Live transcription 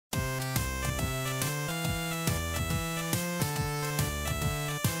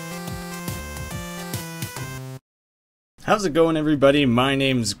How's it going, everybody? My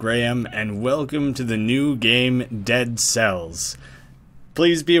name's Graeme, and welcome to the new game Dead Cells.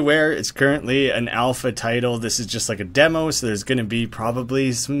 Please be aware, it's currently an alpha title. This is just like a demo, so there's going to be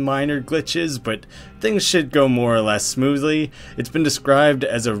probably some minor glitches, but things should go more or less smoothly. It's been described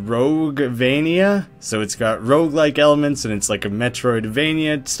as a RogueVania, so it's got roguelike elements, and it's like a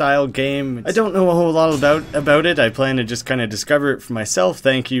Metroidvania style game. I don't know a whole lot about it. I plan to just kind of discover it for myself.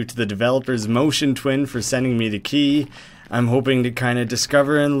 Thank you to the developers Motion Twin for sending me the key. I'm hoping to kind of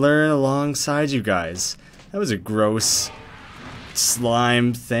discover and learn alongside you guys. That was a gross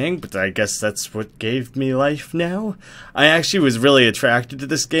slime thing, but I guess that's what gave me life now. I actually was really attracted to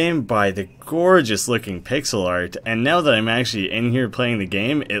this game by the gorgeous looking pixel art, and now that I'm actually in here playing the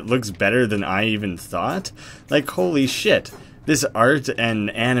game, it looks better than I even thought. Like, holy shit, this art and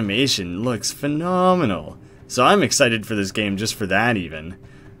animation looks phenomenal. So I'm excited for this game just for that even.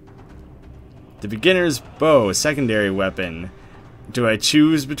 The beginner's bow, secondary weapon. Do I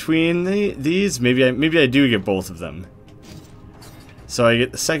choose between these? Maybe I do get both of them. So I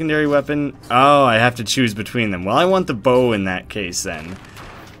get the secondary weapon. Oh, I have to choose between them. Well, I want the bow in that case then.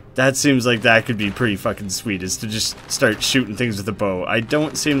 That seems like that could be pretty fucking sweet, is to just start shooting things with the bow. I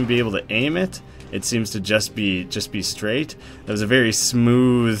don't seem to be able to aim it. It seems to just be straight. That was a very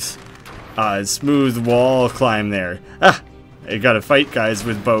smooth wall climb there. Ah, I gotta fight guys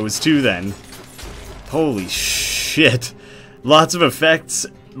with bows too then. Holy shit. Lots of effects,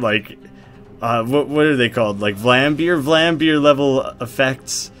 like, what are they called? Like Vlambeer level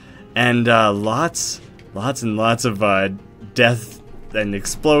effects, and lots and lots of death and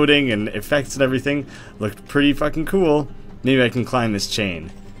exploding and effects and everything. Looked pretty fucking cool. Maybe I can climb this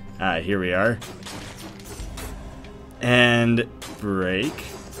chain. Here we are. And break.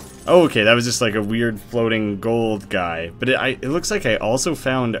 Oh, okay, that was just like a weird floating gold guy. But it looks like I also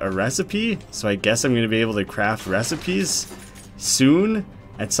found a recipe, so I guess I'm going to be able to craft recipes soon,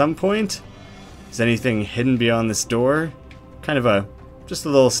 at some point. Is anything hidden beyond this door? Kind of just a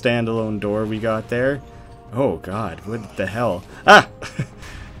little standalone door we got there. Oh god, what the hell? Ah!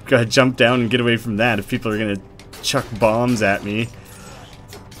 Gotta jump down and get away from that if people are going to chuck bombs at me.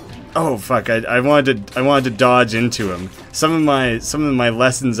 Oh fuck! I wanted to dodge into him. Some of my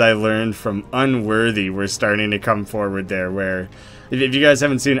lessons I learned from Unworthy were starting to come forward there. Where, if you guys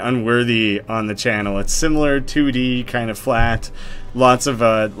haven't seen Unworthy on the channel, it's similar 2D, kind of flat, lots of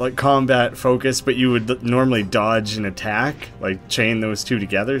like combat focus, but you would normally dodge and attack, like chain those two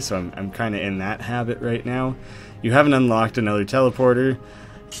together. So I'm kind of in that habit right now. You haven't unlocked another teleporter,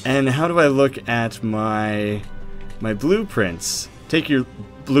 and how do I look at my blueprints? Take your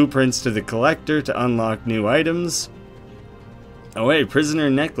blueprints to the collector to unlock new items. Oh wait, prisoner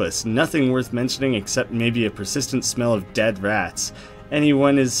necklace. Nothing worth mentioning except maybe a persistent smell of dead rats.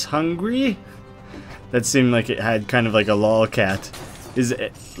 Anyone is hungry? That seemed like it had kind of like a lolcat. Is a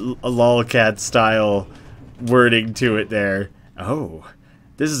lolcat style wording to it there. Oh,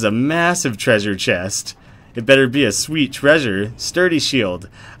 this is a massive treasure chest. It better be a sweet treasure. Sturdy shield.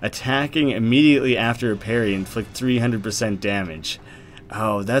 Attacking immediately after a parry, inflict 300% damage.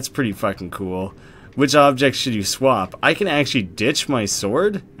 Oh, that's pretty fucking cool. Which object should you swap? I can actually ditch my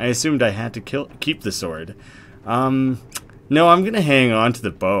sword? I assumed I had to keep the sword. No, I'm gonna hang on to the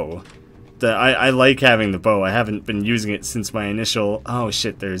bow. I like having the bow. I haven't been using it since my initial... Oh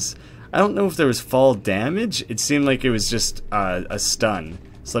shit, I don't know if there was fall damage. It seemed like it was just a stun.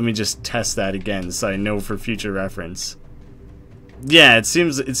 So let me just test that again so I know for future reference. Yeah, it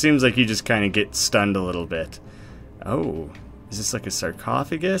seems like you just kind of get stunned a little bit. Oh, is this like a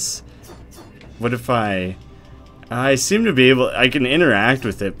sarcophagus? What if I seem to be able... I can interact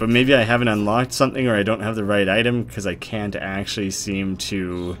with it, but maybe I haven't unlocked something or I don't have the right item because I can't actually seem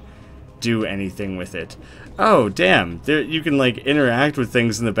to do anything with it. Oh, damn. You can, like, interact with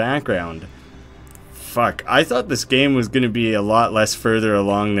things in the background. Fuck. I thought this game was going to be a lot less further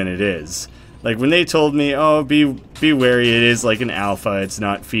along than it is. Like, when they told me, oh, be wary, it is like an alpha, it's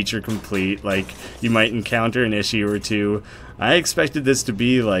not feature complete, like, you might encounter an issue or two. I expected this to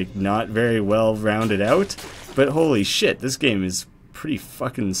be, like, not very well rounded out, but holy shit, this game is pretty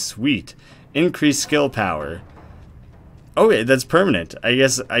fucking sweet. Increased skill power. Okay, that's permanent. I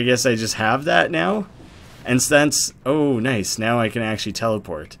guess I just have that now? And so that's... Oh, nice, now I can actually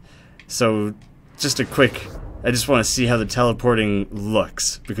teleport. So, just a quick... I just want to see how the teleporting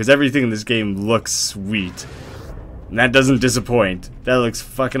looks, because everything in this game looks sweet. And that doesn't disappoint. That looks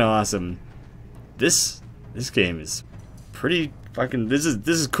fucking awesome. This game is pretty fucking... This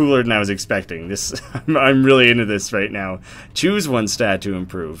is cooler than I was expecting. I'm really into this right now. Choose one stat to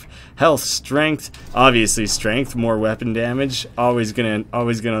improve. Health, strength, obviously strength, more weapon damage. Always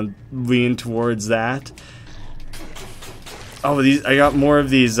gonna lean towards that. Oh, these, I got more of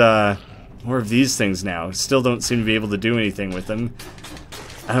these things now. Still don't seem to be able to do anything with them.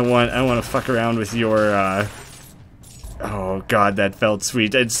 I don't want to fuck around with your, oh god, that felt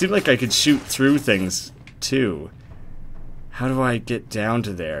sweet. It seemed like I could shoot through things, too. How do I get down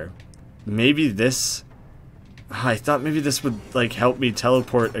to there? Maybe this... I thought maybe this would, like, help me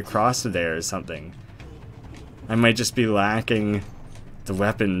teleport across to there or something. I might just be lacking the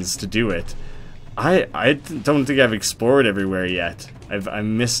weapons to do it. I don't think I've explored everywhere yet. I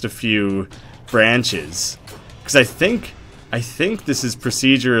missed a few branches. Because I think this is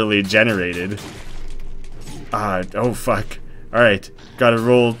procedurally generated. Oh fuck. Alright, gotta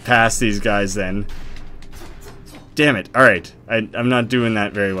roll past these guys then. Damn it, alright. I'm not doing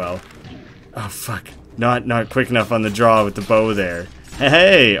that very well. Oh fuck. Not quick enough on the draw with the bow there.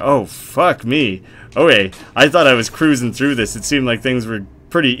 Hey, oh fuck me. Okay, I thought I was cruising through this. It seemed like things were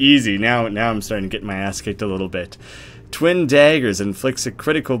pretty easy. Now I'm starting to get my ass kicked a little bit. Twin daggers inflicts a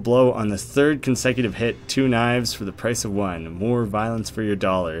critical blow on the third consecutive hit. 2 knives for the price of 1. More violence for your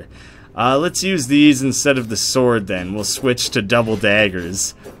dollar. Let's use these instead of the sword then. We'll switch to double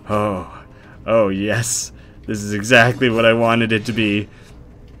daggers. Oh yes. This is exactly what I wanted it to be.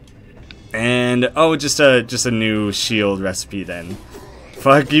 And oh, just a new shield recipe then.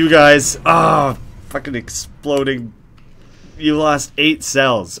 Fuck you guys. Oh, fucking exploding. You lost 8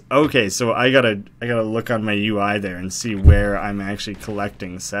 cells. Okay, so I gotta look on my UI there and see where I'm actually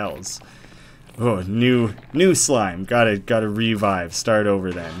collecting cells. Oh, new slime. Gotta revive. Start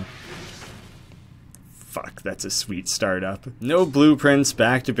over then. Fuck, that's a sweet startup. No blueprints,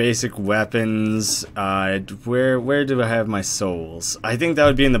 back to basic weapons. Where do I have my souls? I think that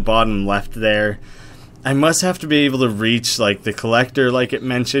would be in the bottom left there. I must have to be able to reach, like, the collector, like it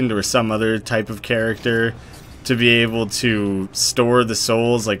mentioned, or some other type of character to be able to store the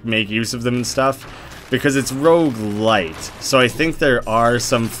souls, like, make use of them and stuff. Because it's roguelite. So I think there are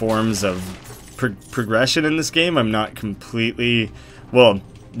some forms of progression in this game. I'm not completely... Well...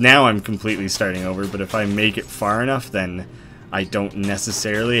 Now I'm completely starting over, but if I make it far enough, then I don't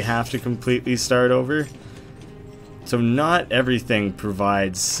necessarily have to completely start over. So not everything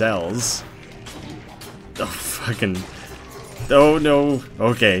provides cells. Oh, fucking... Oh, no.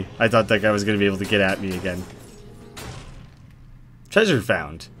 Okay, I thought that guy was going to be able to get at me again. Treasure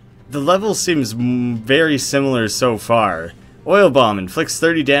found. The level seems very similar so far. Oil bomb inflicts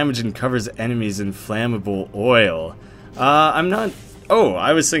 30 damage and covers enemies in flammable oil. I'm not... Oh,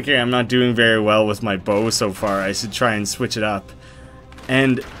 I was thinking I'm not doing very well with my bow so far. I should try and switch it up.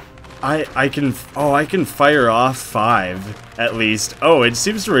 And I can fire off 5 at least. Oh, it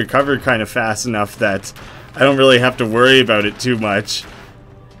seems to recover kind of fast enough that I don't really have to worry about it too much.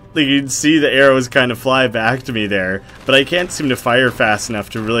 Like, you can see the arrows kind of fly back to me there, but I can't seem to fire fast enough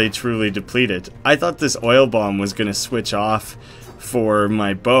to really truly deplete it. I thought this oil bomb was going to switch off for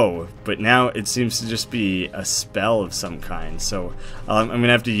my bow, but now it seems to just be a spell of some kind, so I'm gonna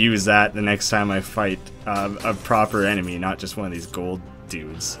have to use that the next time I fight a proper enemy, not just one of these gold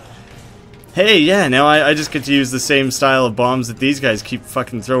dudes. Hey, yeah, now I just get to use the same style of bombs that these guys keep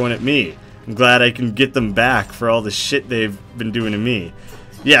fucking throwing at me. I'm glad I can get them back for all the shit they've been doing to me.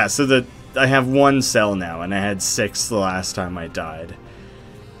 Yeah, so I have 1 cell now, and I had 6 the last time I died.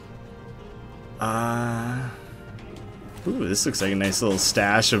 Ooh, this looks like a nice little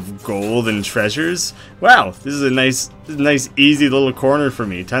stash of gold and treasures. Wow, this is a nice, easy little corner for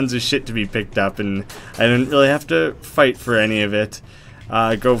me. Tons of shit to be picked up, and I didn't really have to fight for any of it.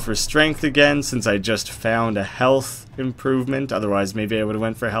 Go for strength again, since I just found a health improvement. Otherwise, maybe I would have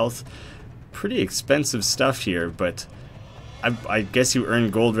went for health. Pretty expensive stuff here, but I guess you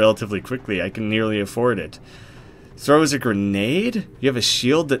earn gold relatively quickly. I can nearly afford it. Throws a grenade? You have a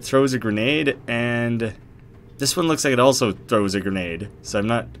shield that throws a grenade, and... This one looks like it also throws a grenade, so I'm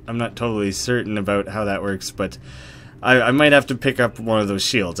not totally certain about how that works, but I might have to pick up one of those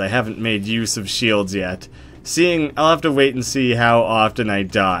shields. I haven't made use of shields yet. I'll have to wait and see how often I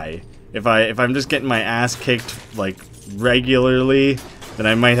die. If I'm just getting my ass kicked like regularly, then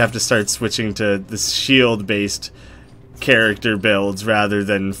I might have to start switching to the shield-based character builds rather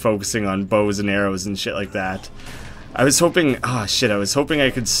than focusing on bows and arrows and shit like that. I was hoping, oh shit, I was hoping I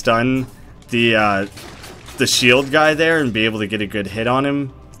could stun the shield guy there and be able to get a good hit on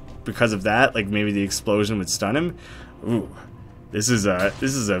him because of that. Like maybe the explosion would stun him. Ooh, this is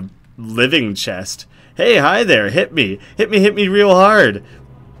a living chest. Hey, hi there, hit me real hard.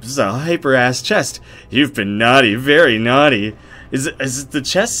 This is a hyper ass chest. You've been naughty, very naughty. Is the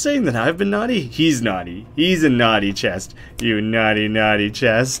chest saying that I've been naughty? He's naughty. He's a naughty chest. You naughty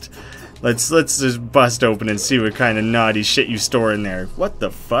chest. Let's just bust open and see what kind of naughty shit you store in there. What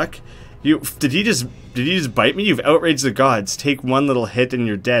the fuck? Did he just bite me? You've outraged the gods. Take one little hit and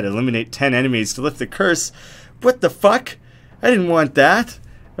you're dead. Eliminate 10 enemies to lift the curse. What the fuck? I didn't want that.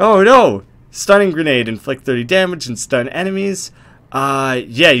 Oh no! Stunning grenade. Inflict 30 damage and stun enemies.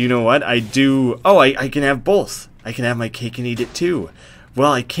 Yeah, you know what? I do... Oh, I can have both. I can have my cake and eat it too.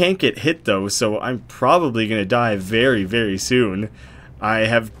 Well, I can't get hit though, so I'm probably gonna die very, very soon. I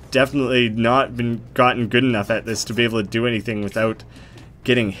have definitely not gotten good enough at this to be able to do anything without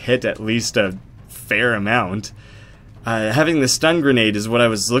getting hit at least a fair amount. Having the stun grenade is what I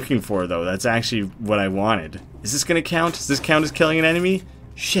was looking for though. That's actually what I wanted. Is this gonna count? Does this count as killing an enemy?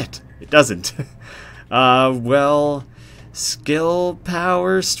 Shit, it doesn't. Well... Skill,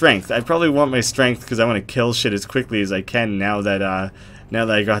 power, strength. I probably want my strength because I want to kill shit as quickly as I can now that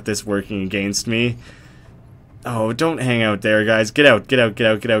I got this working against me. Oh, don't hang out there, guys. Get out, get out, get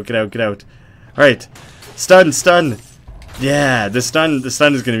out, get out, get out, get out. Alright. Stun, stun. Yeah, the stun is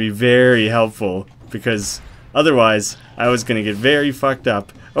going to be very helpful because otherwise I was going to get very fucked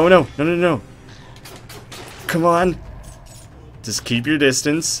up. Oh no, no, no, no. Come on. Just keep your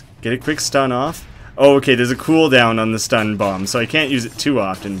distance. Get a quick stun off. Oh, okay, there's a cooldown on the stun bomb, so I can't use it too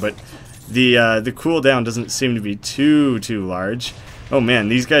often, but the cooldown doesn't seem to be too large. Oh man,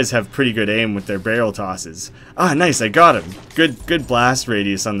 these guys have pretty good aim with their barrel tosses. Ah, nice, I got him. Good blast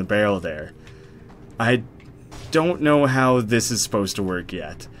radius on the barrel there. I don't know how this is supposed to work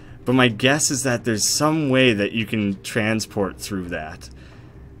yet, but my guess is that there's some way that you can transport through that.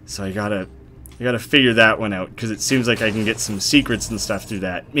 So I gotta figure that one out, because it seems like I can get some secrets and stuff through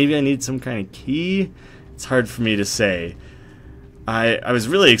that. Maybe I need some kind of key? It's hard for me to say. I was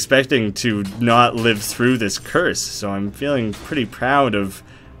really expecting to not live through this curse, so I'm feeling pretty proud of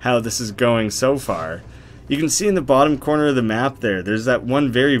how this is going so far. You can see in the bottom corner of the map there's that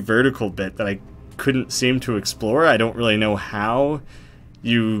one very vertical bit that I couldn't seem to explore. I don't really know how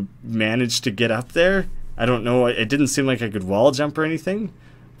you managed to get up there. I don't know, it didn't seem like I could wall jump or anything.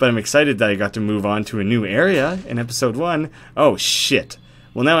 But I'm excited that I got to move on to a new area in episode 1. Oh, shit.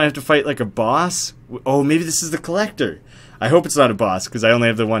 Well, now I have to fight like a boss? Oh, maybe this is the collector. I hope it's not a boss, because I only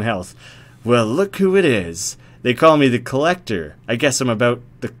have the 1 health. Well, look who it is. They call me the collector. I guess I'm about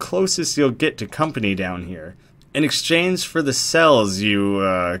the closest you'll get to company down here. In exchange for the cells you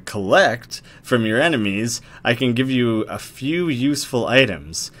collect from your enemies, I can give you a few useful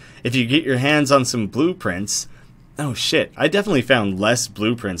items. If you get your hands on some blueprints... Oh shit, I definitely found less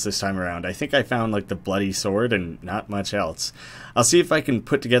blueprints this time around. I think I found like the bloody sword and not much else. I'll see if I can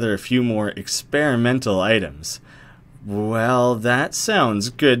put together a few more experimental items. Well, that sounds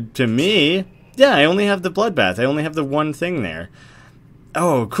good to me. Yeah, I only have the bloodbath. I only have the one thing there.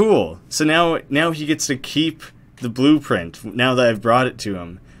 Oh, cool. So now he gets to keep the blueprint now that I've brought it to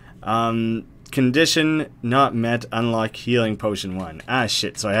him. Condition not met, unlock healing potion 1. Ah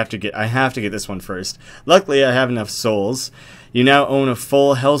shit, so I have to get this one first. Luckily I have enough souls. You now own a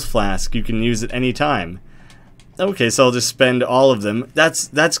full health flask. You can use it any time. Okay, so I'll just spend all of them.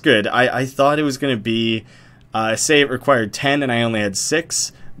 That's good. I thought it was gonna be say it required 10 and I only had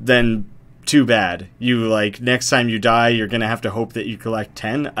 6, then too bad. You next time you die you're gonna have to hope that you collect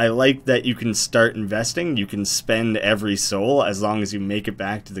 10. I like that you can start investing. You can spend every soul as long as you make it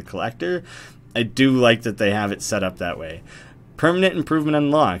back to the collector. I do like that they have it set up that way. Permanent improvement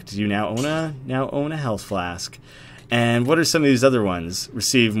unlocked. You now own a health flask. And what are some of these other ones?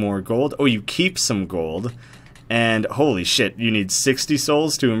 Receive more gold. Oh, you keep some gold. And holy shit, you need 60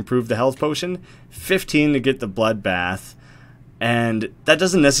 souls to improve the health potion, 15 to get the bloodbath. And that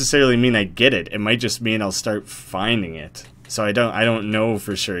doesn't necessarily mean I get it. It might just mean I'll start finding it. So I don't know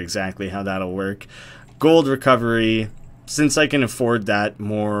for sure exactly how that'll work. Gold recovery. Since I can afford that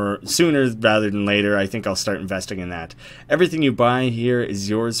more sooner rather than later, I think I'll start investing in that. Everything you buy here is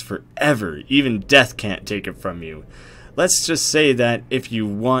yours forever. Even death can't take it from you. Let's just say that if you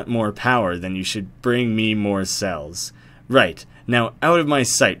want more power, then you should bring me more cells. Right. Now, out of my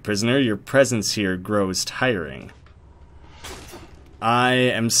sight, prisoner. Your presence here grows tiring. I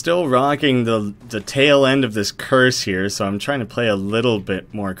am still rocking the tail end of this curse here, so I'm trying to play a little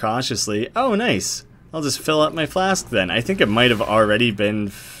bit more cautiously. Oh, nice. I'll just fill up my flask then. I think it might have already been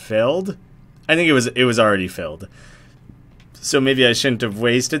filled. I think it was already filled. So maybe I shouldn't have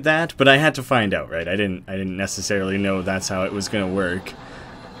wasted that, but I had to find out, right? I didn't necessarily know that's how it was gonna work.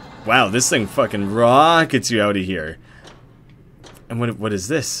 Wow, this thing fucking rockets you out of here. And what is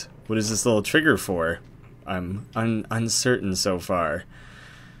this? What is this little trigger for? I'm uncertain so far.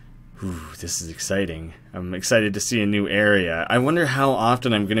 Ooh, this is exciting. I'm excited to see a new area. I wonder how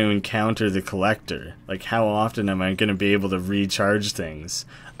often I'm going to encounter the collector. Like, how often am I going to be able to recharge things?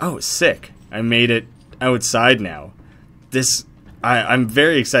 Oh, sick. I made it outside now. This I'm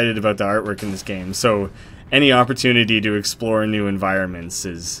very excited about the artwork in this game, so any opportunity to explore new environments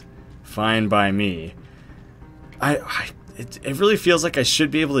is fine by me. It really feels like I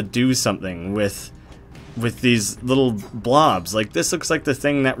should be able to do something with these little blobs. Like, this looks like the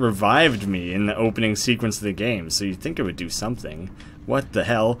thing that revived me in the opening sequence of the game, so you'd think it would do something. What the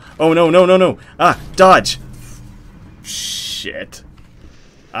hell? Oh, no, no, no, no! Ah, dodge! Shit.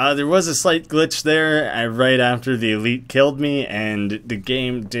 There was a slight glitch there right after the elite killed me, and the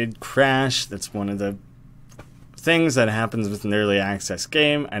game did crash. That's one of the things that happens with an early access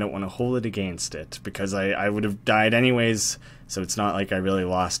game. I don't want to hold it against it, because I would have died anyways, so it's not like I really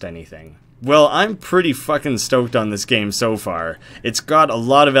lost anything. Well, I'm pretty fucking stoked on this game so far. It's got a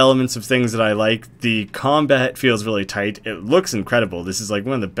lot of elements of things that I like. The combat feels really tight. It looks incredible. This is like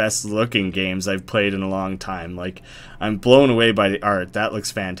one of the best looking games I've played in a long time. Like, I'm blown away by the art. That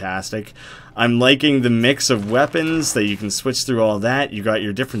looks fantastic. I'm liking the mix of weapons that you can switch through all that. You got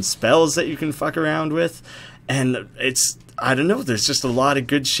your different spells that you can fuck around with. And it's, I don't know, there's just a lot of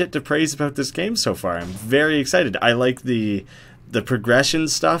good shit to praise about this game so far. I'm very excited. I like the progression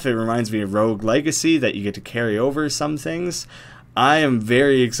stuff. It reminds me of Rogue Legacy, that you get to carry over some things. I am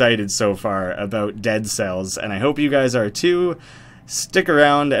very excited so far about Dead Cells, and I hope you guys are too. Stick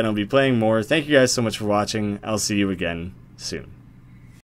around and I'll be playing more. Thank you guys so much for watching. I'll see you again soon.